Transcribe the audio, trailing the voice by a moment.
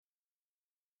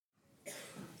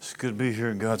It's good to be here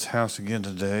in God's house again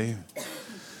today.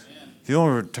 If you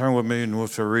want to turn with me and we'll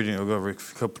start reading, we'll go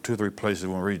to two or three places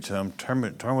we'll read some. Turn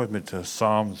with me to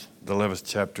Psalms, the 11th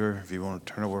chapter, if you want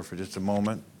to turn over for just a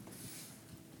moment.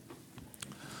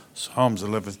 Psalms,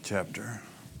 11th chapter.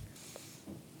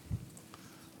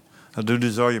 I do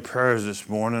desire your prayers this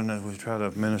morning as we try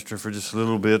to minister for just a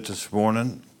little bit this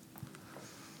morning.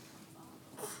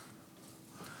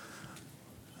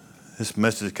 This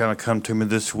message kind of come to me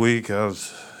this week.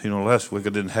 Last week I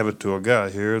didn't have it till I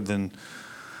got here. Then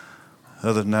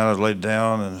other than that, I laid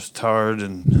down and was tired,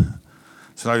 and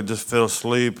so I just fell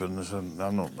asleep. And I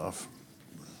don't know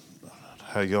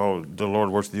how the Lord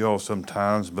works with y'all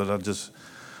sometimes, but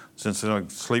since I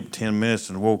sleep 10 minutes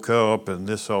and woke up, and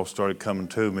this all started coming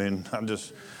to me, and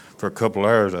for a couple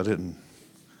hours, I didn't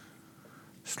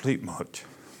sleep much.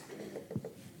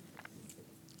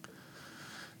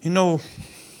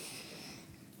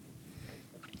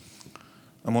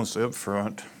 I'm going to say up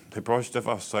front, the probably stuff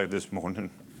I say this morning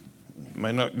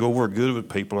may not go over good with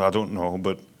people, I don't know,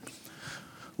 but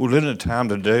we're living in a time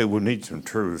today we need some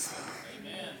truth.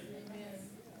 Amen.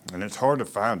 And it's hard to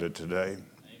find it today.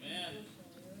 Amen.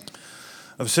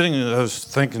 I was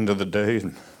thinking the other day,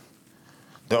 and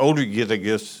the older you get, I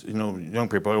guess, young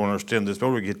people don't understand this, the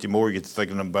older you get, the more you get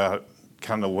thinking about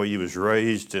kind of the way you was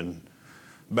raised and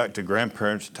back to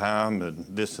grandparents' time and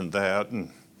this and that.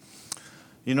 And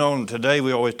and today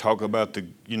we always talk about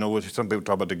some people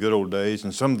talk about the good old days,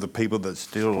 and some of the people that's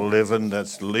still living,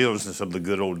 that lives in some of the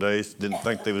good old days, didn't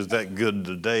think they was that good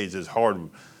the days. It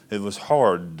was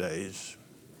hard days.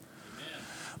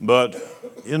 But,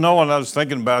 when I was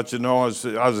thinking about, I was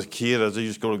a kid, I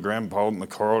used to go to Grandpa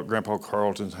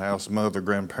Carlton's house, my other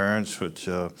grandparents, which,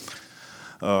 you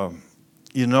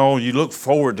look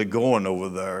forward to going over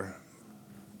there.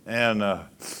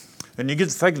 And you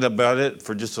get thinking about it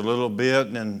for just a little bit,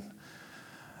 and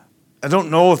I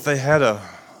don't know if they had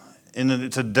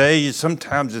today,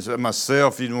 sometimes it's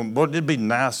myself, but it'd be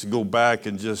nice to go back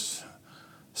and just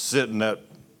sit in that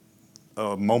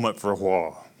moment for a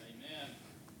while. Amen.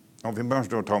 I don't know if anybody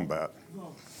understands what I'm talking about.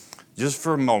 No. Just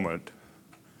for a moment.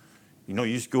 You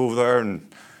used to go over there, and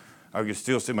I could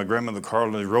still see my grandmother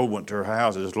Carlton. The road went to her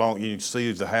house. As long you could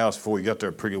see the house before you got there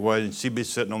a pretty way, and she'd be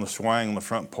sitting on the swing on the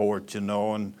front porch,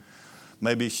 and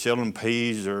maybe shelling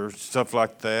peas or stuff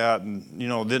like that, and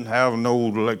didn't have no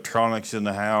electronics in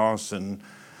the house, and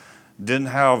didn't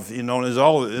have it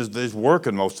was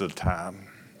working most of the time.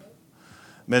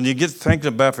 Man, you get thinking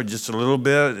about it for just a little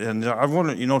bit, and I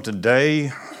wonder,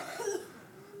 today,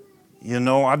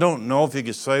 I don't know if you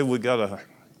could say we got a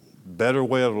better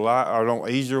way of life or an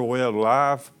easier way of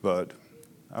life, but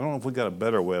I don't know if we got a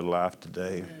better way of life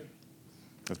today.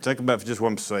 So think about just what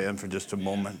I'm saying for just a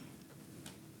moment.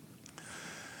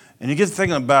 And you get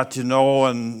thinking about,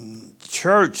 and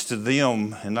church to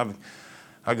them, and I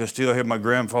can still hear my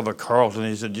grandfather Carlton.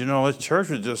 He said, church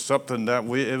was just something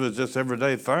it was just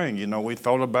everyday thing. We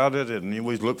thought about it, and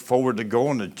we looked forward to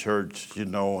going to church,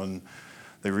 and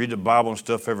they read the Bible and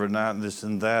stuff every night, and this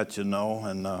and that, and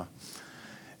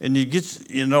you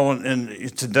get,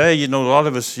 and today, a lot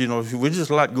of us, we just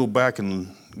like to go back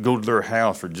and go to their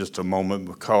house for just a moment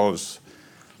because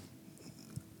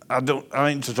I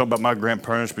ain't just talking about my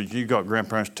grandparents, but you got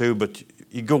grandparents too. But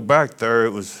you go back there,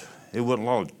 it wasn't a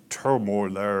lot of turmoil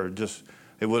there. It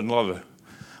wasn't a lot of,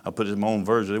 I put it in my own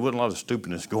version, it wasn't a lot of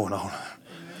stupidness going on. Amen.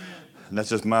 And that's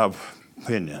just my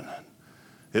opinion.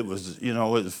 It was, it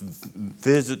was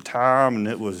visit time, and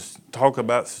it was talk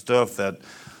about stuff that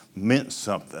meant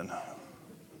something.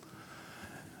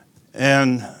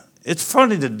 And it's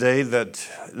funny today that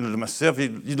myself,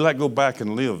 you'd like to go back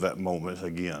and live that moment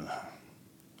again,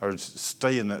 or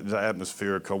stay in that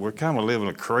atmosphere, because we're kind of living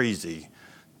a crazy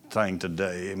thing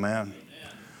today, amen?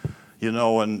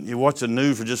 And you watch the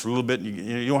news for just a little bit, and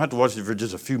you don't have to watch it for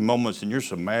just a few moments, and you're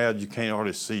so mad you can't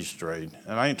hardly see straight.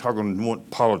 And I ain't talking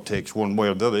politics one way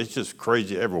or the other. It's just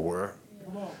crazy everywhere.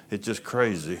 It's just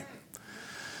crazy.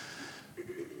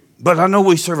 But I know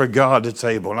we serve a God that's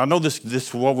able, and I know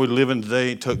this what we're living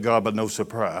today took God by no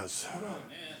surprise.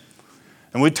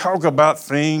 And we talk about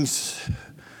things.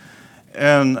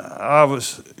 And I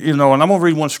was, and I'm going to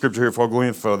read one scripture here before I go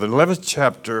any further. The 11th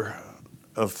chapter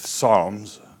of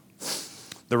Psalms,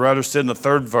 the writer said in the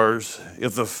 3rd verse,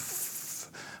 if the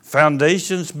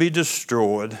foundations be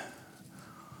destroyed,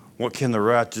 what can the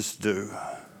righteous do?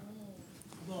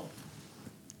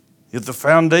 If the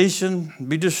foundation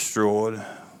be destroyed,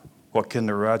 what can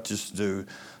the righteous do?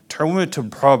 Turn with me to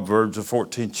Proverbs, the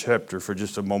 14th chapter for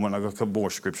just a moment. I've got a couple more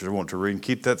scriptures I want to read. And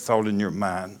keep that thought in your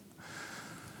mind.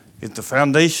 If the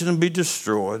foundation be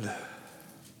destroyed,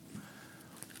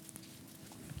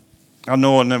 I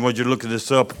know, and then when you look at this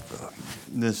up,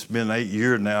 it's been 8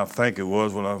 years now, I think it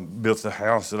was, when I built the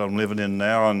house that I'm living in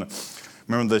now. And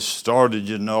remember they started,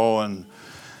 and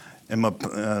in my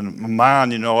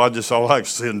mind, I just all like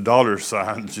seeing dollar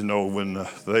signs, when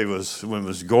it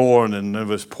was going and it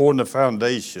was pouring the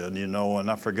foundation,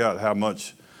 and I forgot how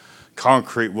much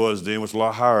concrete was then. It was a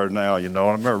lot higher now, I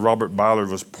remember Robert Byler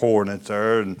was pouring it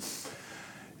there, and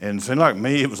it seemed like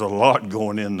me, it was a lot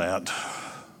going in that.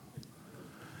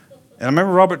 And I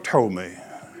remember Robert told me,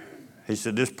 he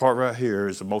said, this part right here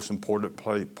is the most important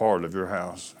part of your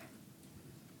house,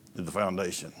 is the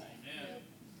foundation.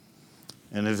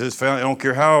 And if this I don't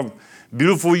care how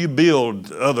beautiful you build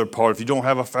the other part, if you don't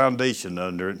have a foundation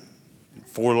under it,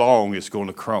 for long it's going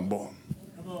to crumble.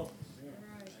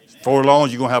 For long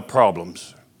you're going to have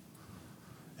problems.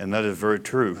 And that is very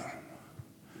true.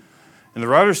 And the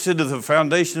writer said, if the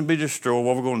foundation be destroyed,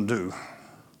 what we're going to do?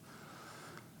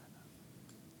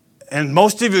 And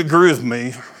most of you agree with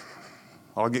me.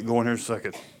 I'll get going here in a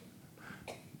second.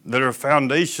 That our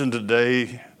foundation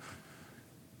today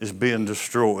is being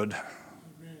destroyed.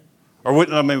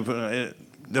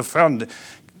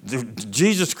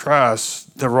 Jesus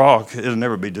Christ, the rock, it'll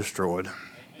never be destroyed.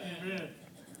 Amen.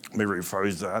 Let me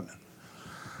rephrase that.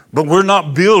 But we're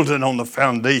not building on the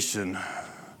foundation.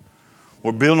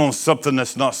 We're building on something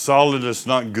that's not solid, that's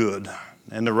not good.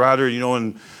 And the writer,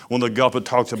 and when the gospel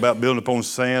talks about building upon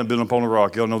sand, building upon a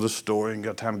rock, y'all know the story, ain't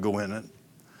got time to go in it.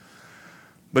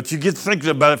 But you get thinking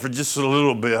about it for just a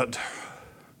little bit.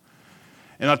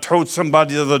 And I told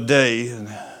somebody the other day,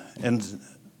 and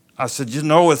I said,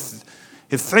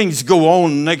 if things go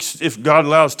on if God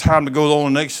allows time to go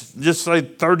on next, just say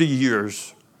 30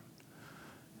 years,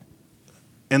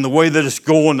 in the way that it's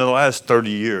going the last 30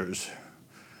 years,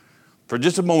 for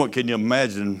just a moment, can you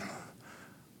imagine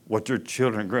what your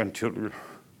children and grandchildren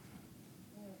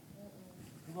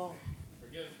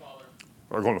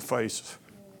are going to face?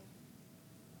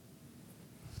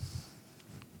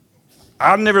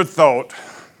 I never thought,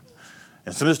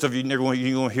 and some of this stuff you're going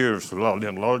to hear in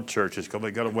a lot of churches because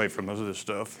they got away from most of this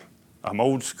stuff. I'm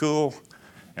old school,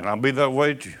 and I'll be that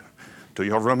way till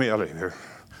y'all run me out of here,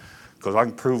 because I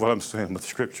can prove what I'm saying with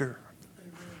Scripture.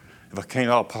 If I can't,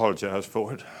 I'll apologize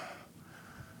for it.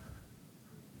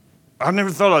 I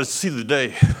never thought I'd see the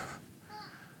day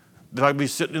that I'd be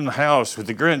sitting in the house with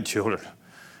the grandchildren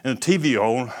and the TV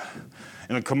on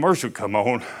and a commercial come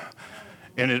on,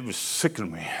 and it was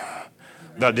sickening me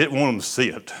that I didn't want them to see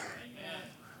it.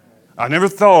 I never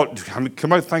thought,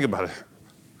 come on, think about it.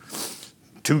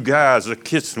 Two guys are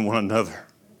kissing one another.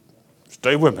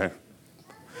 Stay with me.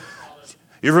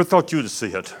 You ever thought you would see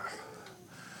it?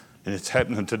 And it's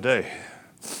happening today.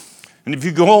 And if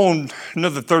you go on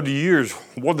another 30 years,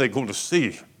 what are they going to see?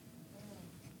 If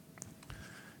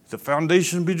the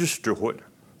foundation be destroyed,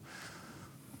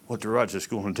 what the righteous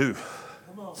going to do?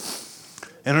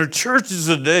 And our churches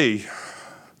today,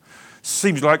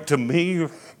 seems like to me,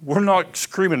 we're not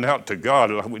screaming out to God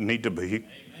like we need to be.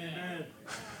 Amen.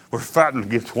 We're fighting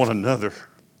against one another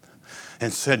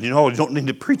and saying, you don't need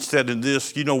to preach that in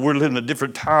this. We're living a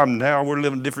different time now. We're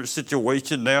living a different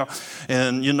situation now.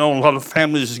 And, a lot of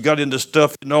families got into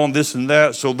stuff, and this and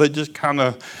that. So they just kind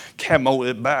of camo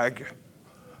it back.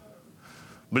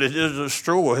 But it doesn't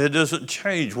destroy. It doesn't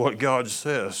change what God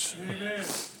says Amen.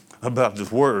 About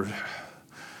His Word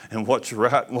and what's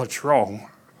right and what's wrong.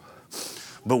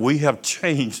 But we have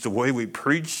changed the way we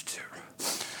preached.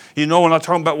 When I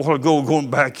talk about what I going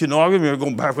back, I remember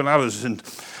going back when I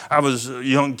was a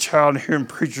young child hearing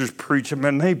preachers preach.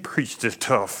 Man, they preached it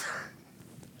tough.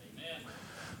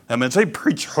 Amen. They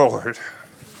preach hard.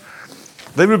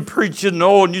 They would preach,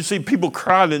 and you see people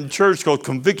crying in church because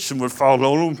conviction would fall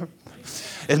on them.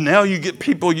 And now you get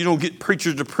people, get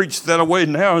preachers to preach that way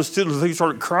now. Instead of they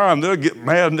start crying, they'll get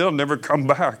mad and they'll never come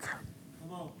back.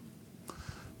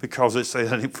 Because they say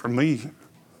that ain't for me.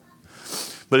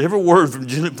 But every word from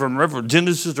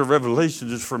Genesis to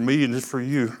Revelation is for me and it's for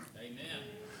you. Amen.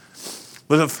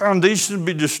 But the foundation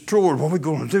be destroyed, what are we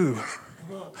going to do?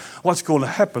 What's going to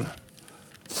happen?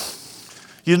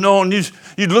 And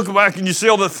you look back and you see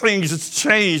all the things that's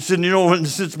changed. And,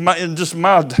 in just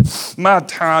my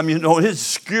time, it's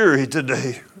scary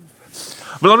today.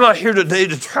 But I'm not here today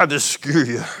to try to scare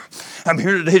you. I'm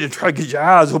here today to try to get your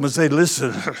eyes open and say,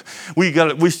 listen, we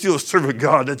still serve a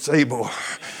God that's able.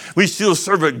 We still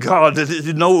serve a God that,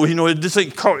 this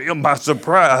ain't caught him by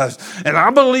surprise. And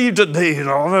I believe today,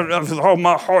 with all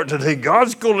my heart today,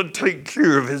 God's going to take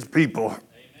care of His people.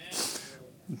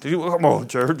 Amen. Come on,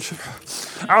 church.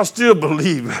 I still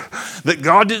believe that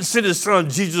God didn't send his son,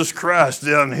 Jesus Christ,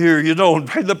 down here, and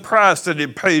pay the price that he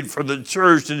paid for the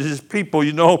church and his people,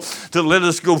 to let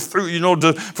us go through,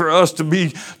 for us to be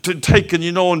taken,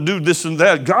 and do this and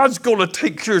that. God's going to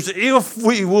take care of us if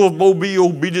we will be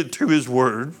obedient to his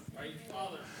word.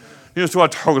 That's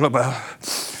what I'm talking about.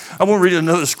 I want to read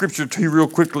another scripture to you real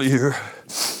quickly here.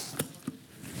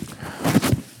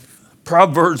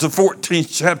 Proverbs, the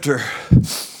 14th chapter,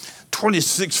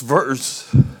 26th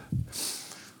verse.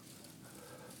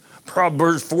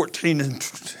 Proverbs 14 and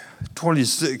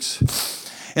 26.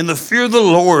 In the fear of the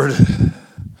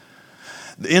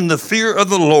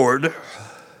Lord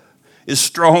is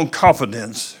strong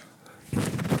confidence,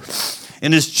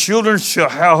 and his children shall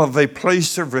have a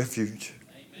place of refuge.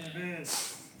 Amen.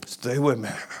 Stay with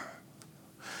me.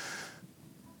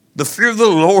 The fear of the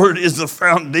Lord is the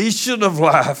foundation of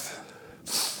life,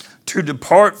 to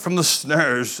depart from the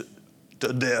snares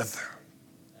to death.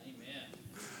 Amen.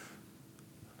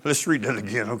 Let's read that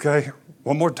again, okay?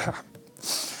 One more time.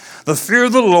 The fear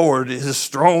of the Lord is a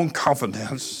strong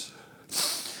confidence,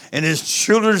 and his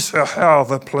children shall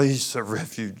have a place of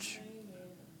refuge.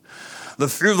 The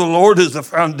fear of the Lord is the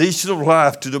foundation of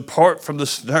life, to depart from the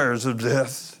snares of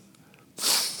death.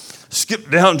 Skip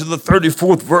down to the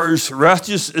 34th verse.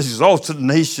 Righteous is exalted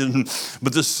nation,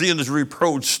 but the sin is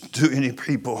reproach to any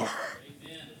people.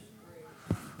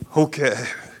 Okay,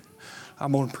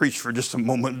 I'm going to preach for just a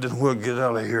moment, then we'll get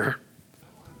out of here.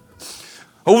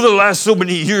 Over the last so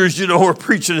many years, our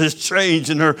preaching has changed,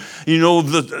 and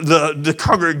the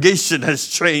congregation has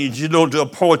changed, to a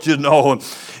point, and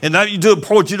now to a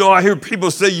point, I hear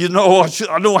people say, I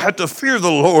don't have to fear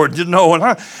the Lord, and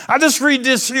I just read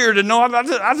this here,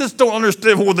 I just don't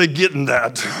understand where they're getting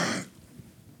that.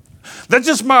 That's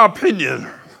just my opinion.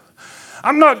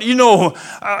 I'm not,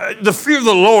 the fear of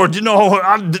the Lord,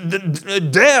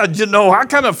 Dad, I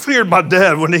kind of feared my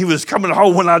dad when he was coming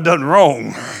home when I done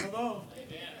wrong.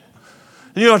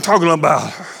 You know what I'm talking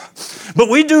about. But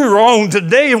we do wrong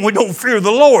today and we don't fear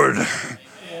the Lord.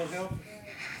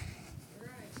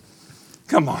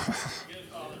 Come on.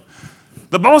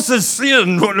 The Bible says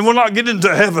sin will not get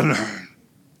into heaven.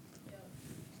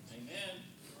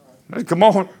 Hey, come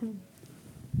on.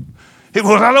 It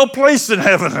will have no place in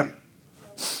heaven.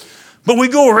 But we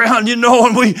go around,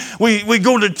 and we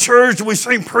go to church and we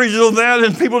sing praise and all that,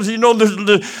 and people,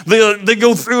 they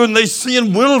go through and they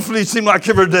sin willfully, seem like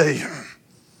every day.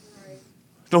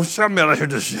 Don't shout me out of here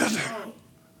just yet.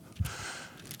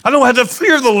 I don't have to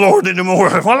fear the Lord anymore.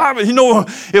 Well,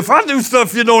 if I do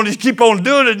stuff, and you keep on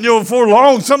doing it, for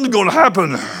long, something's going to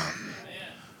happen.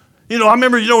 I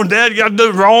remember, Dad got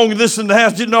done wrong, this and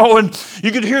that, and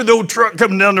you could hear the old truck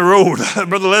coming down the road,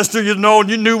 Brother Lester, and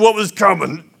you knew what was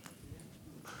coming.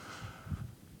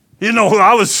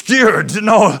 I was scared,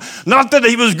 not that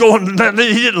he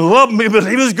didn't love me, but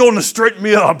he was going to straighten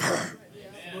me up.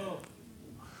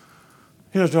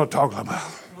 You know what I'm talking about.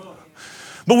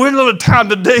 But we're in a time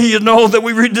today, that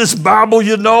we read this Bible,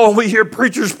 and we hear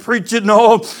preachers preach,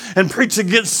 and preach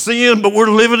against sin, but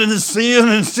we're living in sin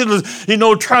instead of,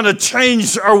 trying to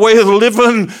change our way of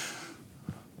living.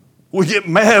 We get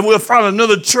mad. We'll find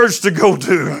another church to go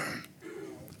to.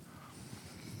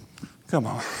 Come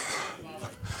on.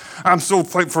 I'm so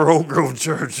thankful for Oak Grove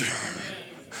Church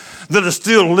that I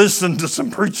still listen to some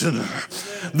preaching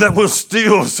that will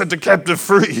still set the captive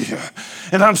free.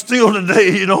 And I'm still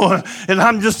today, and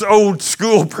I'm just an old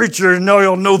school preacher, and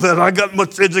y'all know that. I got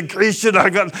much education. I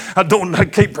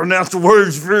can't pronounce the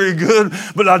words very good,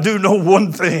 but I do know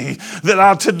one thing,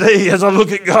 that today, as I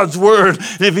look at God's word,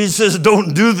 if he says,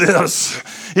 don't do this,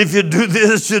 if you do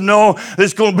this,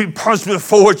 there's going to be punishment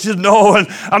for it, and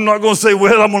I'm not going to say,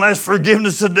 well, I'm going to ask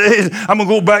forgiveness today. I'm going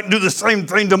to go back and do the same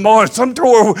thing tomorrow.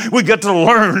 Sometimes we got to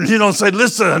learn, say,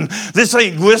 listen, this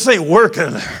ain't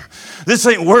working. This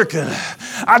ain't working.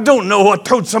 I don't know. I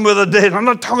told somebody the other day, and I'm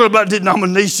not talking about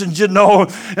denominations, and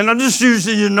I'm just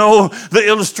using, the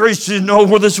illustration,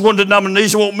 where this one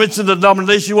denomination won't mention the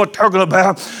denomination what I'm talking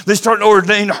about. They start to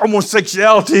ordain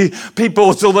homosexuality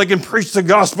people so they can preach the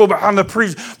gospel behind the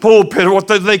pulpit or what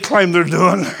they claim they're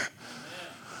doing.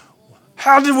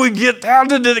 How did it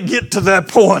get to that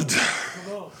point?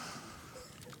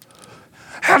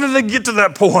 How did they get to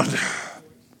that point?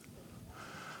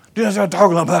 Do you know what I'm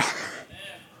talking about?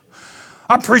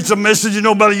 I preached a message,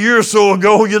 about a year or so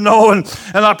ago, and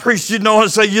I preached,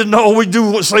 and say, we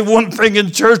do say one thing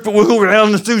in church, but we'll go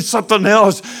around and do something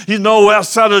else,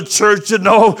 outside of church, and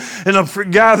a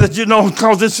guy that,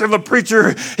 calls himself a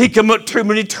preacher, he came up to me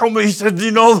and he told me, he said,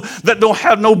 that don't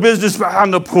have no business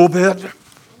behind the pulpit.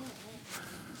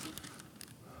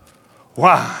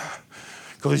 Why?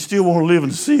 Because he still want to live in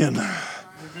sin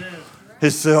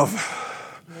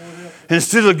himself. And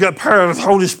instead of got power of the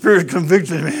Holy Spirit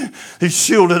convicting me, he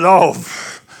shielded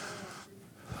off.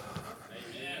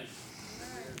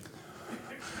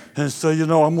 And so,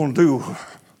 I'm going to do.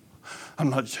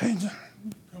 I'm not changing.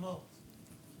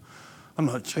 I'm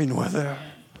not changing with that.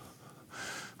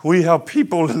 We have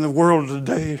people in the world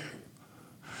today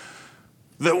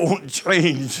that won't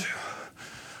change.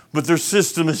 But their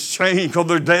system has changed because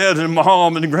their dad and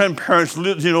mom and grandparents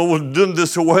lived, was doing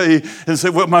this away and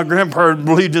said, well, my grandparents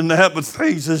believed in that, but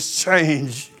things has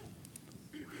changed.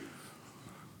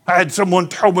 I had someone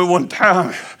tell me one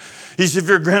time, he said, if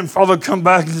your grandfather come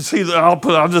back and see that,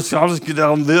 I'll just get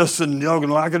on this and y'all can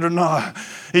like it or not.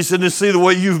 He said, to see the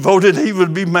way you voted, he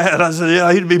would be mad. I said,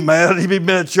 yeah, he'd be mad. He'd be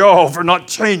mad at y'all for not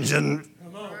changing.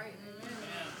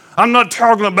 I'm not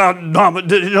talking about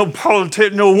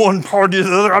politics, no one party or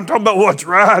the other. I'm talking about what's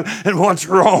right and what's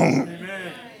wrong.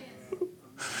 Amen.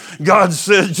 God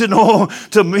says,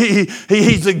 to me,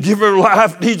 he's a giver of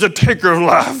life, and he's a taker of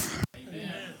life.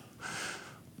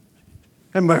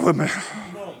 Amen. With me?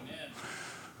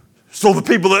 So the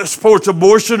people that support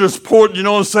abortion or support,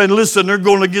 saying, listen, they're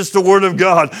going against the word of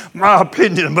God. My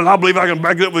opinion, but I believe I can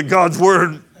back it up with God's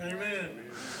word. Amen.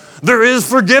 There is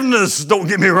forgiveness, don't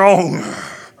get me wrong.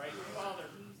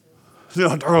 You know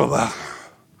what I'm talking about.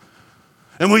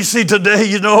 And we see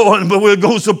today, but we'll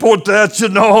go support that,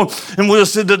 and we'll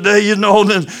see today,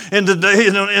 and today,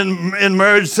 in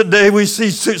marriage today, we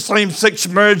see same-sex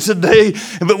marriage today,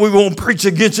 but we won't preach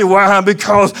against it. Why?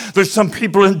 Because there's some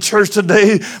people in church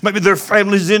today, maybe their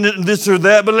family's in it and this or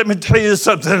that, but let me tell you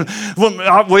something.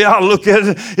 The way I look at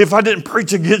it, if I didn't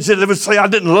preach against it, they would say I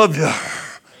didn't love you.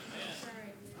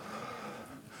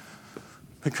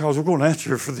 Because we're going to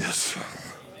answer for this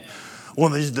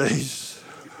one of these days.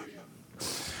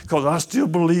 Because I still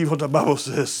believe what the Bible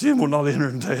says. Sin will not enter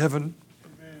into heaven.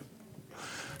 Amen.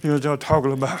 You know what I'm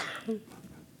talking about.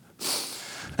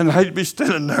 And I hate to be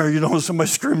standing there, somebody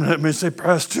screaming at me and say,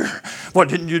 Pastor, why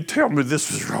didn't you tell me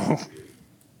this was wrong?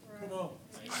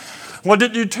 Why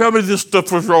didn't you tell me this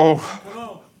stuff was wrong?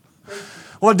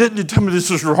 Why didn't you tell me this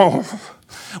was wrong?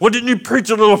 Why didn't you preach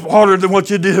a little harder than what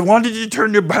you did? Why did you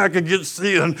turn your back against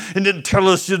sin and didn't tell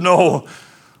us, Well,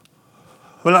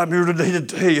 I'm here today to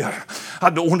tell you, I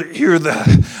don't want to hear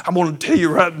that. I'm going to tell you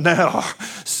right now,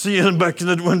 sin back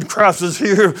when Christ was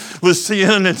here was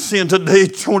sin, and sin today,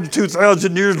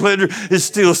 22,000 years later, is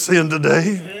still sin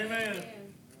today. Amen.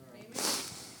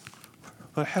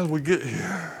 But how did we get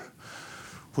here?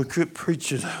 We quit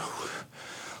preaching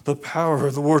the power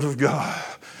of the Word of God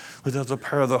without the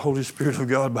power of the Holy Spirit of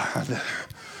God behind it.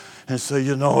 And say,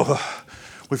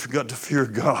 we forgot to fear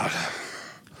God.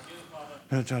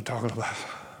 That's what I'm talking about.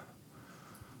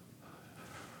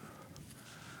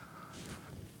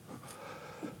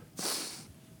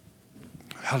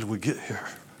 How did we get here?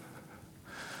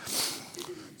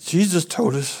 Jesus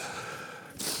told us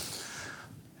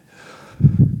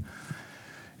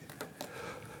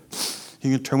you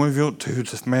can turn with you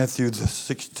to Matthew, the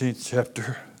 16th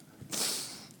chapter.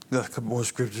 Got a couple more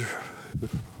scriptures.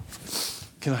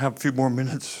 Can I have a few more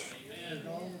minutes?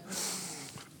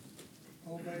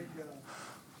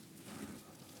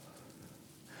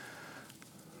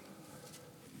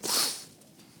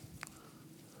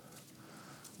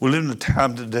 We live in a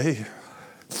time today,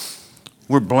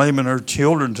 we're blaming our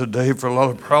children today for a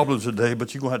lot of problems today,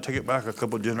 but you're going to have to take it back a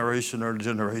couple of generation or a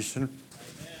generation.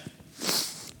 Amen.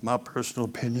 My personal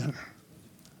opinion.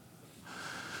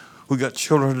 We got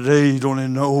children today, you don't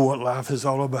even know what life is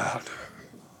all about.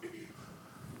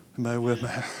 Am I with me?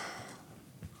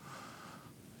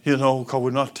 Because we're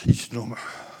not teaching them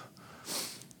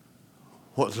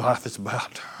what life is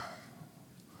about.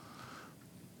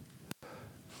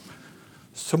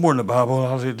 Somewhere in the Bible,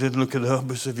 I didn't look it up,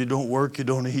 but said if you don't work, you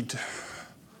don't eat. That's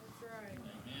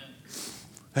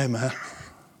right. Amen.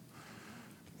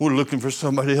 We're looking for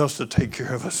somebody else to take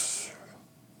care of us.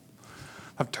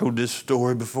 I've told this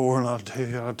story before, and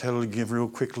I'll tell it again real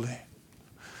quickly.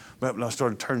 Back when I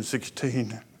started turning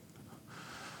 16,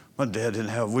 my dad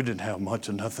we didn't have much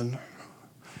of nothing.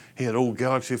 He had old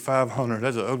Galaxy 500.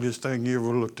 That's the ugliest thing you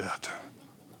ever looked at.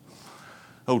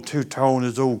 Old two-tone,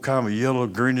 this old kind of yellow,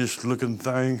 greenish looking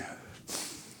thing.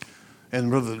 And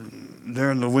brother,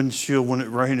 there in the windshield, when it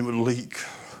rained, it would leak.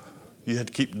 You had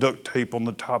to keep duct tape on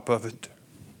the top of it.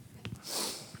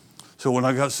 So when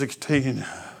I got 16,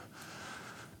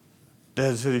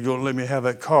 Dad said he's going to let me have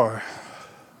that car.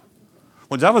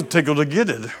 Well, I was tickled to get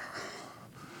it.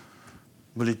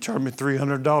 But he charged me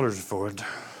 $300 for it.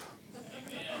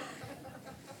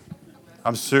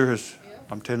 I'm serious.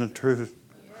 I'm telling the truth.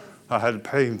 I had to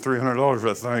pay him $300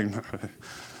 for that thing.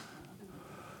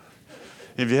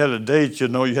 If you had a date, you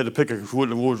know you had to pick it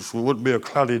wouldn't be a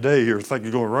cloudy day or think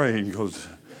it's going to rain because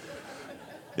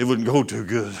it wouldn't go too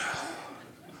good.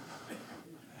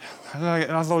 And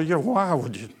I thought, yeah, why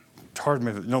would you charge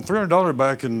me? $300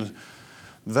 back in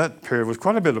that period was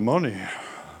quite a bit of money.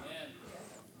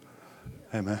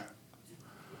 Amen.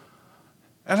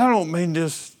 And I don't mean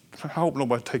this, I hope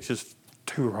nobody takes this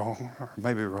too wrong, or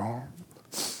maybe wrong.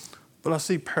 But I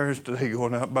see parents today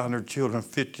going out buying their children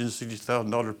 $50,000 and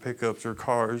 $60,000 pickups or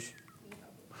cars,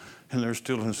 and they're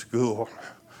still in school,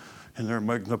 and they're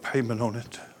making a payment on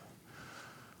it.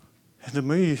 And to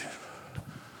me,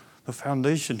 the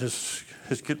foundation is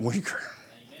getting weaker.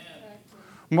 Amen.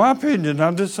 My opinion, now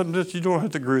this is something that you don't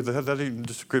have to agree with that. That ain't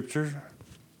the scripture.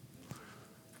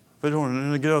 They don't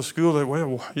and they get out of school, they,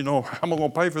 well, how am I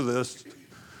going to pay for this?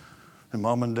 And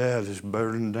mom and dad is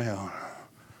burdened down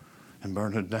and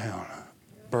burdened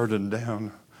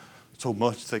down so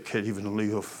much they can't even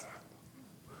live.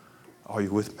 Are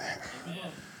you with me?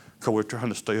 Because we're trying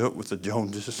to stay up with the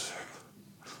Joneses,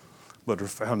 but our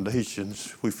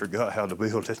foundations, we forgot how to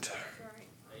build it.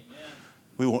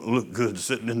 We want to look good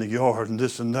sitting in the yard and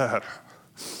this and that.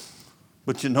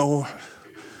 But if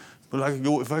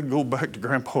I could go back to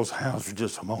Grandpa's house for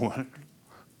just a moment,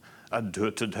 I'd do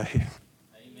it today.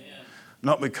 Amen.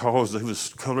 Not because there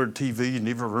was colored TV in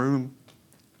every room,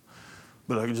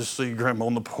 but I could just see Grandma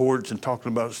on the porch and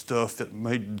talking about stuff that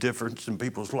made a difference in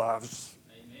people's lives.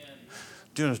 Amen.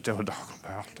 Do you understand what I'm talking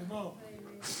about? Come on.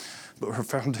 But her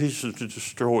foundations are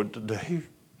destroyed today.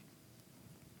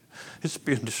 It's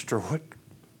being destroyed.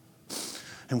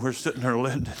 And we're sitting there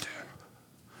letting it.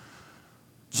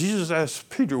 Jesus asked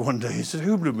Peter one day, he said,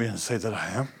 who do men say that I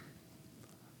am?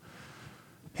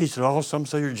 He said, some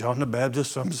say you're John the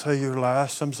Baptist, some say you're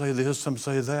Elias, some say this, some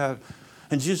say that.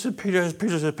 And Jesus said, Peter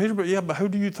said, but who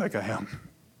do you think I am?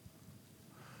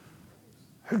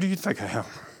 Who do you think I am?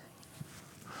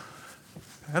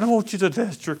 And I want you to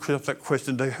ask yourself that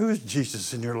question today. Who is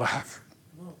Jesus in your life?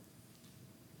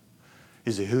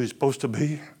 Is he who he's supposed to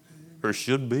be or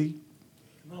should be?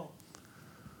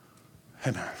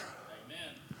 Amen.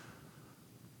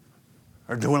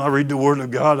 Or when I read the Word of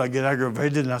God, I get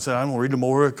aggravated and I say, I'm going to read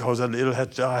more because I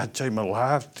have to change my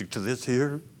life to this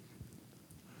here.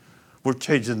 We're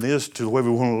changing this to the way we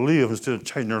want to live instead of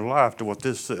changing our life to what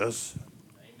this says.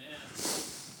 Amen.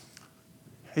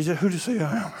 He said, who do you say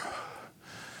I am?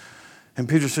 And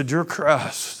Peter said, you're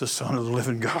Christ, the Son of the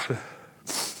living God.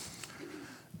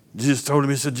 Jesus told him,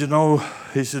 he said,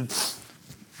 he said,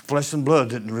 flesh and blood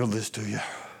didn't reveal this to you.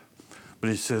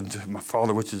 But he said, my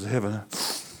Father which is in heaven.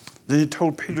 Then he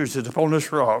told Peter, he said, upon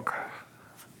this rock,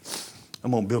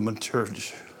 I'm going to build my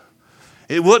church.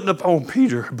 It wasn't upon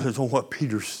Peter, but it's on what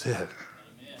Peter said.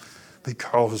 Amen.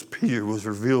 Because Peter was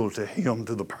revealed to him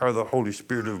through the power of the Holy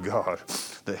Spirit of God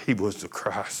that he was the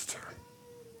Christ.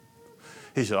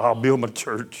 He said, I'll build my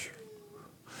church.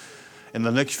 In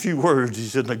the next few words, he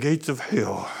said, the gates of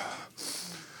hell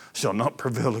shall not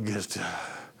prevail against it.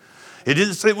 He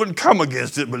didn't say it wouldn't come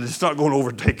against it, but it's not going to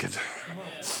overtake it.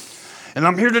 And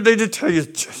I'm here today to tell you,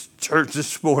 church,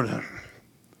 this morning,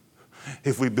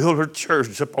 if we build our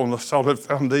church upon the solid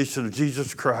foundation of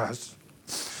Jesus Christ,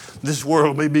 this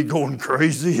world may be going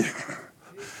crazy.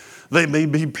 There may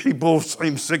be people,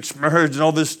 same-sex marriage and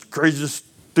all this crazy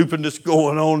stupidness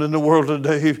going on in the world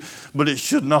today, but it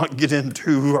should not get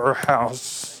into our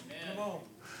house. Amen.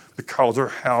 Because our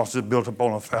house is built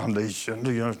upon a foundation.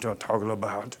 Do you understand what I'm talking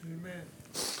about? Amen.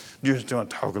 Do you understand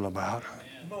what I'm talking about?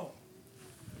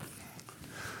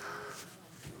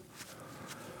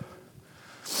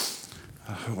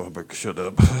 Well, I better shut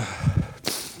up.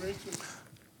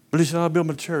 But he said, I'll build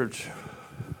my church.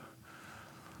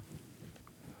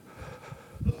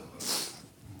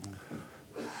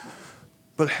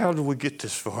 But how do we get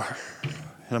this far?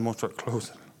 And I'm going to start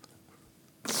closing.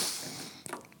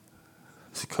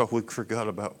 It's because we forgot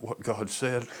about what God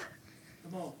said.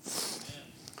 Come on.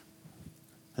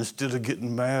 Instead of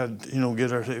getting mad,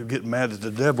 getting mad at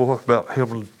the devil about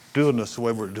him doing us the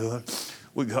way we're doing,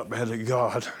 we got mad at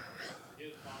God.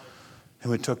 And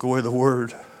we took away the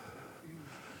word. Do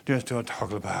you understand what I'm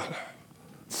talking about?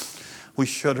 We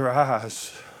shut our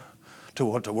eyes to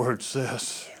what the word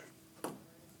says.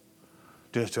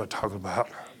 Do you understand what I'm talking about?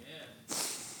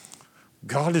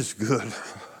 God is good.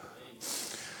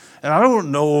 And I don't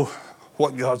know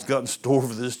what God's got in store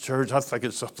for this church. I think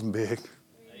it's something big.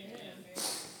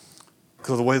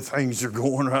 Because the way things are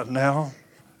going right now,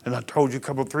 and I told you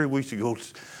a 3 weeks ago,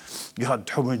 God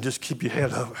told me just keep your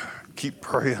head up, keep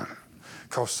praying.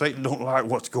 Because Satan don't like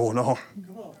what's going on.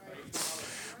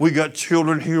 We got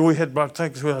children here. We had, I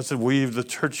think, I said the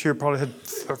church here probably had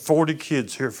 40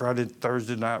 kids here Friday,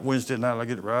 Thursday night, Wednesday night, I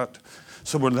get it right,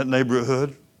 somewhere in that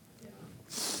neighborhood.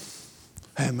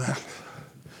 Amen.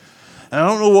 And I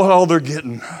don't know what all they're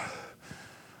getting,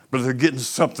 but they're getting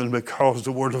something because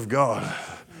the Word of God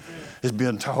is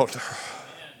being taught.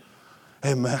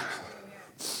 Amen.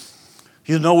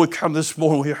 You know, we come this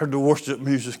morning, we heard the worship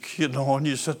music, you know, and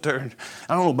you sit there, and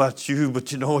I don't know about you,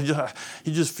 but you know, you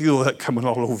just feel that coming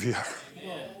all over you. You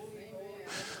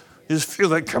just feel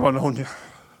that coming on you.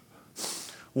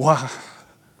 Why?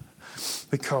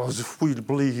 Because we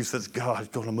believe that God's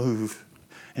going to move,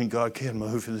 and God can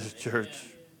move in this church.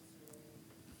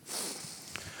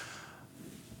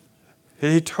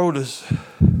 And He told us,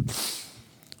 and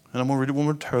I'm going to read it one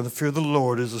more time, the fear of the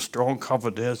Lord is a strong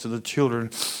confidence, and the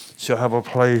children shall have a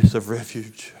place of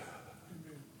refuge.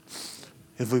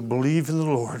 If we believe in the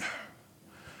Lord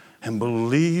and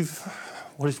believe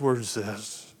what His Word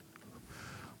says,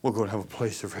 we're going to have a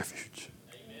place of refuge.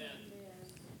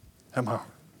 Am I?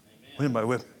 Anybody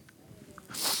with me?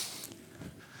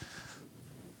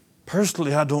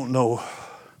 Personally, I don't know.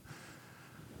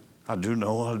 I do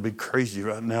know I'd be crazy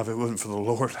right now if it wasn't for the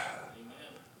Lord.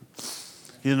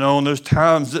 You know, and there's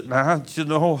times at night, you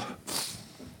know,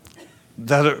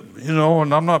 that, you know,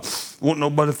 and I'm not wanting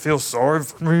nobody to feel sorry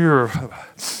for me or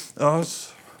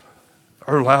us.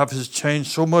 Our life has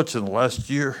changed so much in the last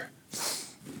year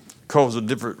because of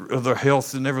their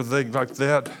health and everything like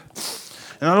that.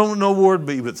 And I don't know where to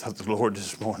be without the Lord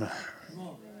this morning.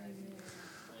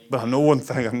 But I know one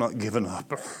thing, I'm not giving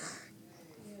up.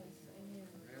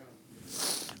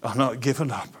 I'm not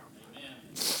giving up.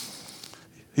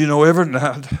 You know, every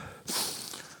night,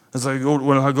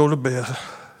 when I go to bed,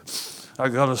 I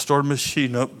got to start a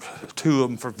machine up, 2 of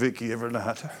them for Vicky every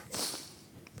night.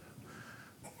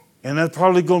 And that's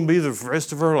probably going to be the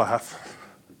rest of her life.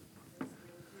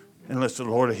 Unless the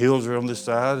Lord heals her on this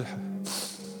side.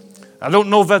 I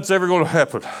don't know if that's ever going to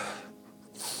happen.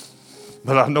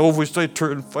 But I know if we stay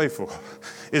true and faithful,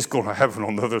 it's going to happen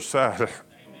on the other side.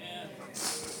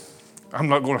 I'm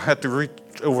not going to have to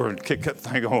reach over and kick that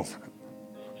thing on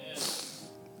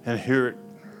and hear it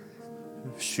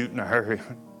shooting a hurry.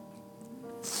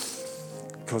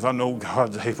 Because I know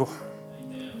God's able.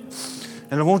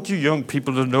 And I want you young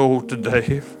people to know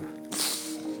today,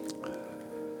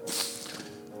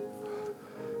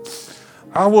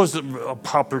 I wasn't a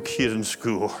popular kid in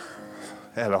school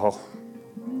at all.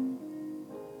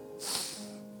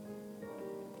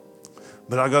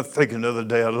 But I got thinking the other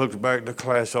day, I looked back at the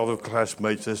class, all the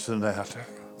classmates, this and that.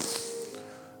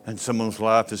 And someone's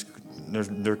life is,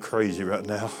 they're crazy right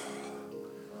now.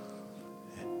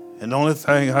 And the only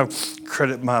thing I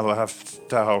credit my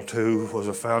lifestyle to was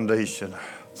a foundation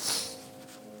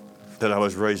that I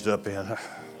was raised up in.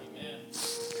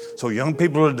 So young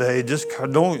people today, just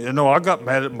don't, you know, I got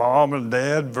mad at mom and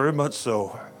dad, very much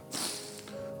so.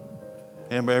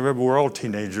 And we're all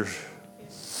teenagers.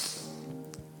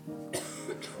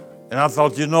 And I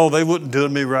thought, you know, they wouldn't do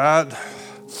me right.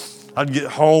 I'd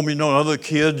get home, you know, and other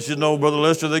kids, you know, Brother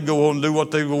Lester, they'd go on and do what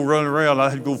they go run around.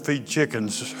 I'd go feed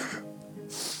chickens.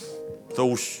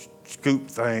 Those scoop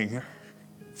thing.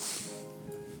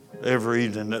 Every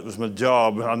evening, that was my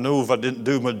job. And I knew if I didn't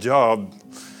do my job,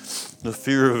 the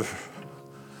fear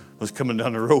was coming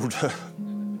down the road.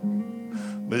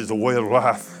 But it's a way of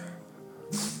life.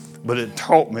 But it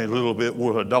taught me a little bit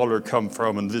where a dollar come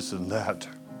from and this and that.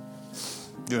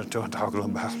 You know what I'm talking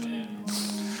about.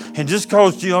 And just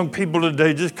because young people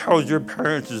today, just because your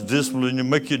parents is disciplined and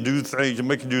make you do things and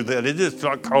make you do that, it's just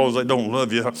not because they don't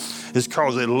love you. It's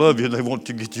because they love you and they want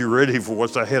to get you ready for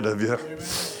what's ahead of you.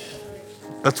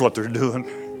 That's what they're doing.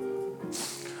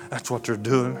 That's what they're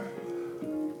doing.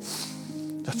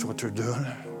 That's what they're doing.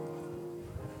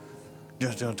 You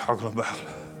know what I'm talking about.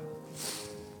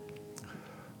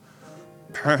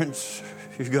 Parents,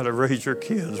 you've got to raise your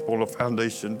kids upon a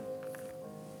foundation.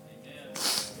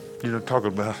 You know what I'm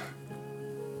talking about.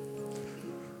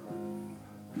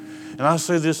 And I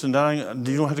say this, and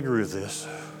you don't have to agree with this.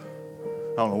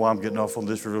 I don't know why I'm getting off on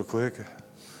this real quick.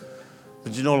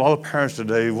 But you know, a lot of parents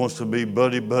today wants to be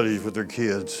buddies with their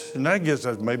kids. And I guess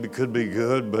that maybe could be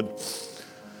good, but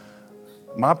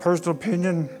my personal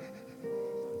opinion,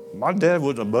 my dad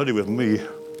wasn't a buddy with me.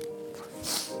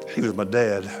 He was my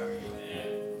dad.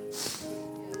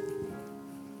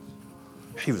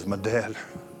 He was my dad.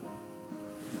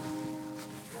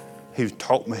 He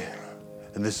taught me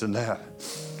and this and that.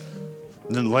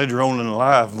 And then later on in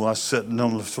life, when I was sitting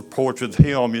on the porch with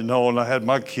him, you know, and I had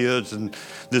my kids and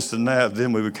this and that,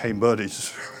 then we became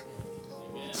buddies.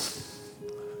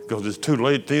 Because it's too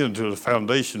late then to the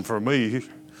foundation for me.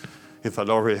 If I'd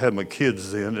already had my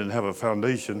kids then and have a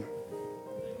foundation,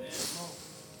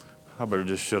 I better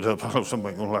just shut up. I know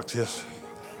somebody's going to like this.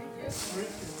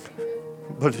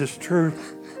 But it's true.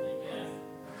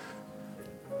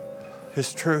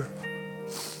 It's true.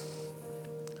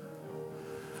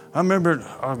 I remember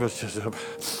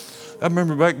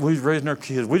back when we was raising our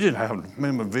kids, we didn't have, me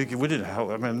and Vicky, we didn't have,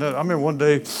 I remember one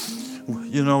day,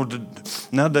 you know,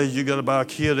 nowadays you got to buy a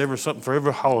kid something for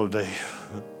every holiday.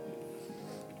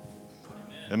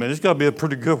 It's got to be a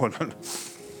pretty good one.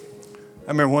 I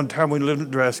remember one time we lived in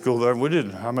dress school there, we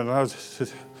didn't have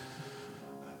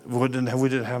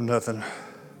nothing.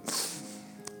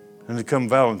 And it come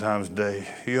Valentine's Day,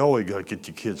 you always got to get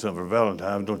your kids something for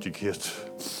Valentine's, don't you, kids?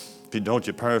 If you don't,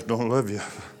 your parents don't love you.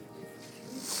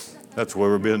 That's where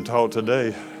we're being taught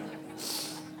today.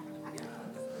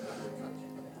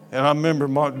 And I remember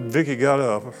Vicky got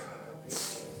up,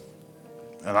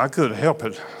 and I couldn't help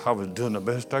it. I was doing the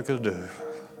best I could do.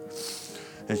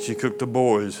 And she cooked the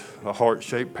boys a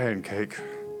heart-shaped pancake,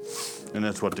 and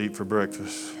that's what they eat for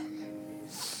breakfast.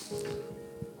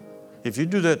 If you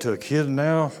do that to a kid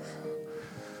now,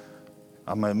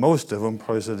 most of them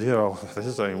probably said,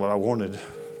 this ain't what I wanted.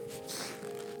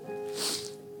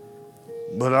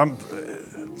 But I'm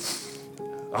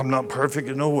not perfect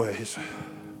in no ways.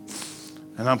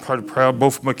 And I'm pretty proud of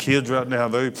both of my kids right now.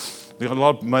 They got a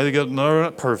lot, they're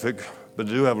not perfect, but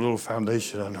they do have a little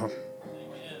foundation on them.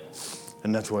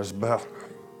 And that's what it's about.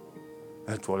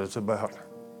 That's what it's about.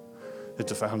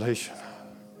 It's a foundation.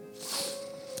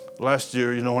 Last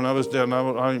year, when I was down,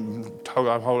 I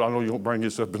know you don't bring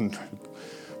this up in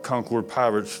Concord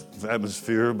Pirates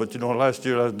atmosphere, but last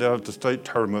year I was down at the state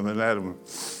tournament and Adam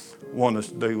won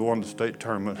the state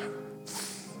tournament.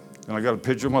 And I got a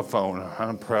picture on my phone.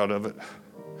 I'm proud of it.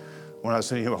 When I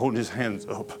see him holding his hands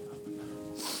up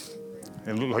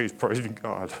and looked like he's praising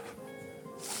God.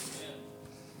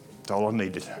 That's all I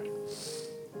needed.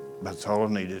 That's all I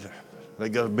needed. They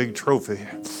got a big trophy,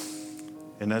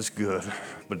 and that's good.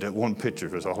 But that one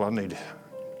picture is all I needed.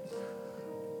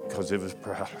 Because it was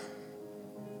proud.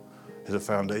 It's a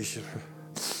foundation.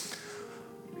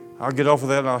 I'll get off of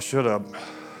that and I'll shut up.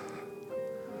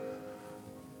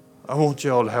 I want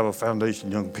y'all to have a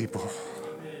foundation, young people.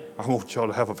 I want y'all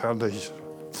to have a foundation.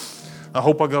 I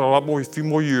hope I got a few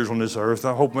more years on this earth.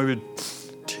 I hope maybe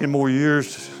 10 more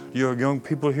years. You're young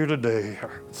people here today.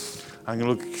 I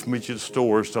can meet you at the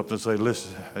store or something and say,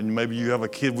 listen, and maybe you have a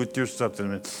kid with you or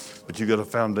something, but you got a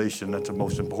foundation. That's the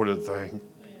most important thing.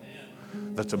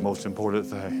 That's the most important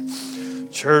thing.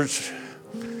 Church,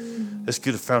 let's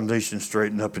get a foundation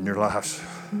straightened up in your lives.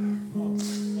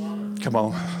 Come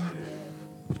on.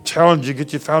 Challenge you,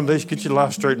 get your foundation, get your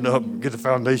life straightened up, get the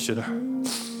foundation.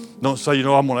 Don't say,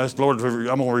 I'm going to ask the Lord, I'm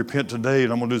going to repent today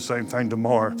and I'm going to do the same thing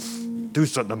tomorrow. Do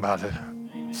something about it.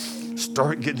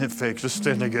 Start getting it fixed. Let's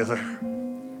stand together.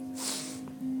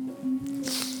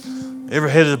 Every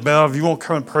head is bowed. If you want to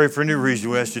come and pray for any reason,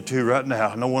 we ask you to right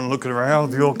now. No one looking around.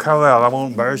 If you want to come out, I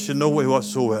won't embarrass you in no way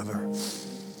whatsoever.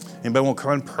 Anybody want to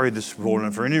come and pray this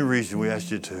morning? For any reason, we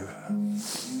ask you to.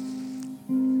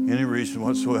 Any reason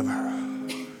whatsoever.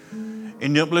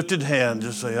 In the uplifted hand,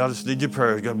 just say, I just need your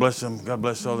prayers. God bless them. God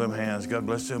bless all them hands. God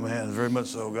bless them hands. Very much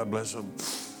so. God bless them.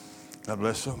 God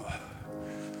bless them.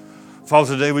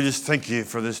 Father, today we just thank you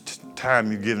for this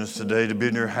time you've given us today to be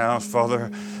in your house,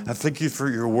 Father. I thank you for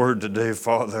your word today,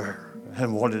 Father,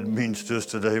 and what it means to us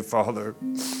today, Father.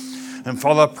 And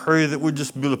Father, I pray that we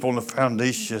just build upon the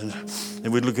foundation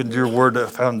and we look into your word.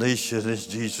 That foundation is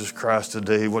Jesus Christ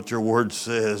today, what your word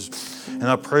says. And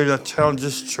I pray that I challenge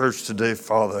this church today,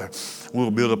 Father.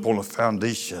 We'll build upon a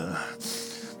foundation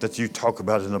that you talk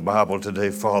about in the Bible today,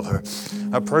 Father.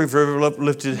 I pray for every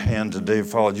uplifted hand today,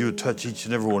 Father. You would touch each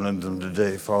and every one of them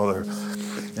today, Father.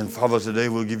 And Father, today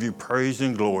we'll give you praise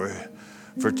and glory.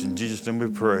 For it's in Jesus' name we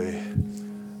pray.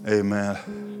 Amen.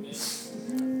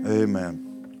 Amen.